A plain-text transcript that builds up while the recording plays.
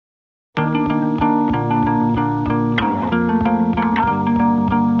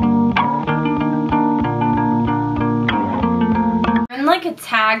like a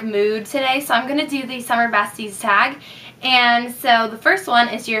tag mood today, so I'm going to do the Summer Besties tag. And so the first one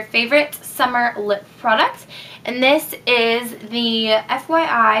is your favorite summer lip product. And this is the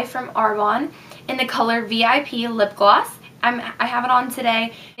FYI from Arbonne in the color VIP Lip Gloss. I have it on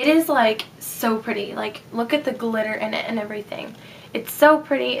today. It is like so pretty. Like, look at the glitter in it and everything. It's so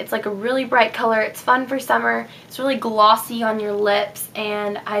pretty. It's like a really bright color. It's fun for summer. It's really glossy on your lips,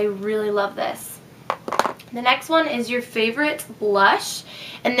 and I really love this. The next one is your favorite blush,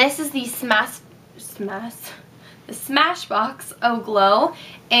 and this is the Smashbox Oh Glow,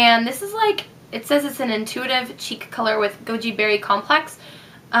 and this is like, it says it's an intuitive cheek color with goji berry complex,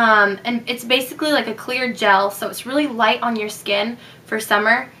 and it's basically like a clear gel, so it's really light on your skin for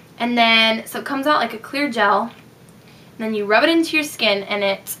summer. And then so it comes out like a clear gel, and then you rub it into your skin and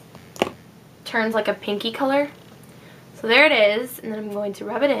it turns like a pinky color. So there it is, and then I'm going to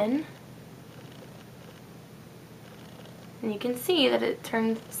rub it in. And you can see that it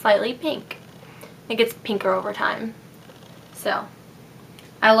turned slightly pink. It gets pinker over time. So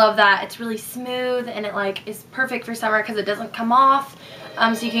I love that. It's really smooth, and it like is perfect for summer because it doesn't come off.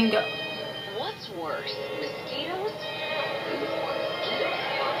 So you can go. What's worse, mosquitoes?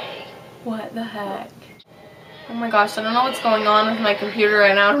 What the heck? Oh my gosh, I don't know what's going on with my computer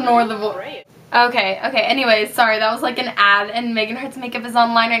right now. I don't know where the voice. Okay, anyways, sorry, that was like an ad, and Megan Hart's Makeup is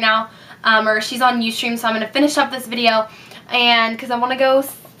online right now. Or she's on Ustream, so I'm going to finish up this video, and because I want to go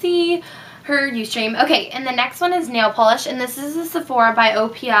see her Ustream. Okay, and the next one is nail polish, and this is the Sephora by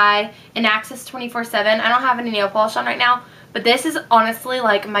OPI in Access 24/7. I don't have any nail polish on right now, but this is honestly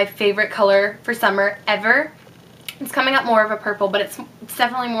like my favorite color for summer ever. It's coming up more of a purple, but it's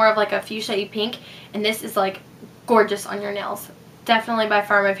definitely more of like a fuchsia-y pink, and this is like gorgeous on your nails. Definitely by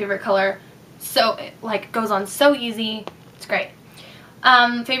far my favorite color. So it like goes on so easy. It's great.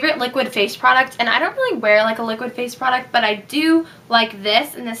 Favorite liquid face product, and I don't really wear like a liquid face product, but I do like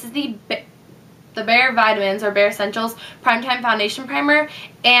this, and this is the Bare Vitamins or Bare Essentials Primetime Foundation Primer,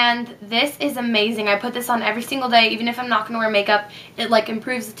 and this is amazing. I put this on every single day, even if I'm not going to wear makeup. It like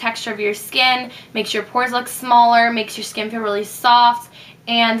improves the texture of your skin, makes your pores look smaller, makes your skin feel really soft,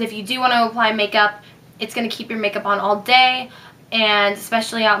 and if you do want to apply makeup, it's going to keep your makeup on all day, and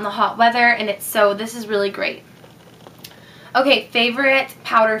especially out in the hot weather, and this is really great. Okay, favorite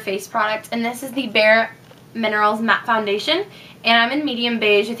powder face product, and this is the Bare Minerals Matte Foundation, and I'm in medium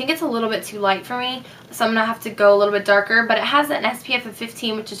beige. I think it's a little bit too light for me, so I'm going to have to go a little bit darker, but it has an SPF of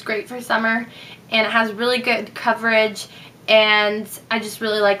 15, which is great for summer, and it has really good coverage, and I just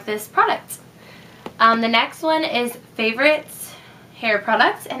really like this product. The next one is favorite hair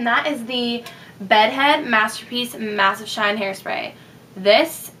product, and that is the Bedhead Masterpiece Massive Shine Hairspray.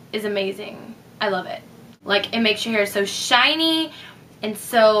 This is amazing. I love it. Like, it makes your hair so shiny, and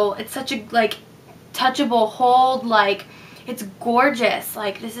so it's such a like touchable hold. Like, it's gorgeous.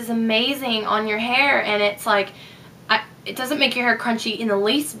 Like, this is amazing on your hair, and it's like it doesn't make your hair crunchy in the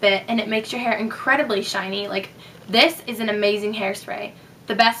least bit, and it makes your hair incredibly shiny. Like, this is an amazing hairspray.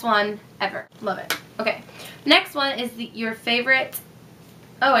 The best one ever. Love it. Okay, next one is your favorite,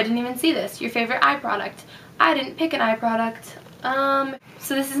 oh, I didn't even see this, your favorite eye product. I didn't pick an eye product.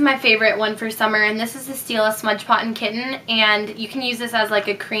 So this is my favorite one for summer, and this is the Stila Smudge Pot and Kitten, and you can use this as like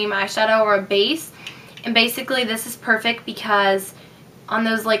a cream eyeshadow or a base, and basically this is perfect because on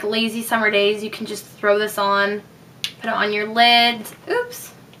those like lazy summer days you can just throw this on, put it on your lid,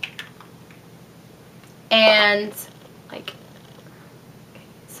 oops, and like,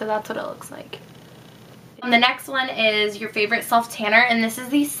 so that's what it looks like. And the next one is your favorite self-tanner, and this is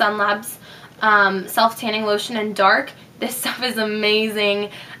the Sunlabs self-tanning lotion in dark. This stuff is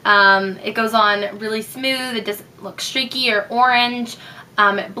amazing. It goes on really smooth. It doesn't look streaky or orange.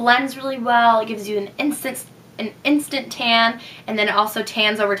 It blends really well. It gives you an instant tan, and then it also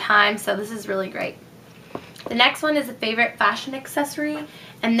tans over time, so this is really great. The next one is a favorite fashion accessory,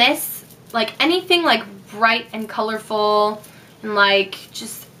 and this, like anything like bright and colorful and like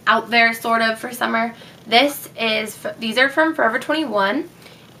just out there sort of for summer. These are from Forever 21,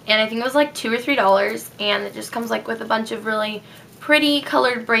 and I think it was like $2 or $3, and it just comes like with a bunch of really pretty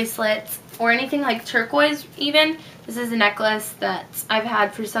colored bracelets or anything like turquoise even. This is a necklace that I've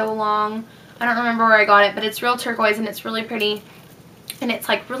had for so long. I don't remember where I got it, but it's real turquoise and it's really pretty. And it's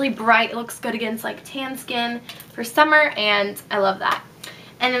like really bright. It looks good against like tan skin for summer, and I love that.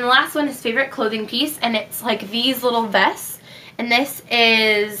 And then the last one is favorite clothing piece, and it's like these little vests. And this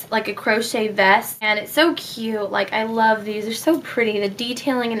is like a crochet vest, and it's so cute. Like, I love these. They're so pretty. The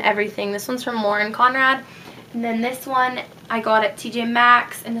detailing and everything. This one's from Lauren Conrad. And then this one I got at TJ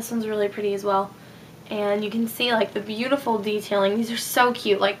Maxx, and this one's really pretty as well. And you can see like the beautiful detailing. These are so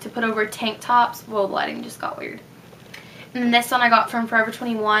cute, like to put over tank tops. Whoa, the lighting just got weird. And this one I got from Forever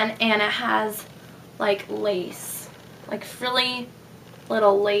 21, and it has like lace, like frilly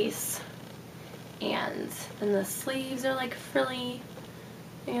little lace, and then the sleeves are like frilly,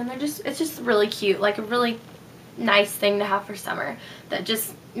 and it's just really cute, like a really nice thing to have for summer that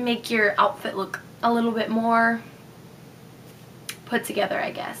just make your outfit look a little bit more put together,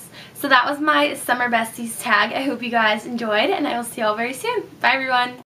 I guess. So that was my summer besties tag. I hope you guys enjoyed, and I will see y'all very soon. Bye everyone.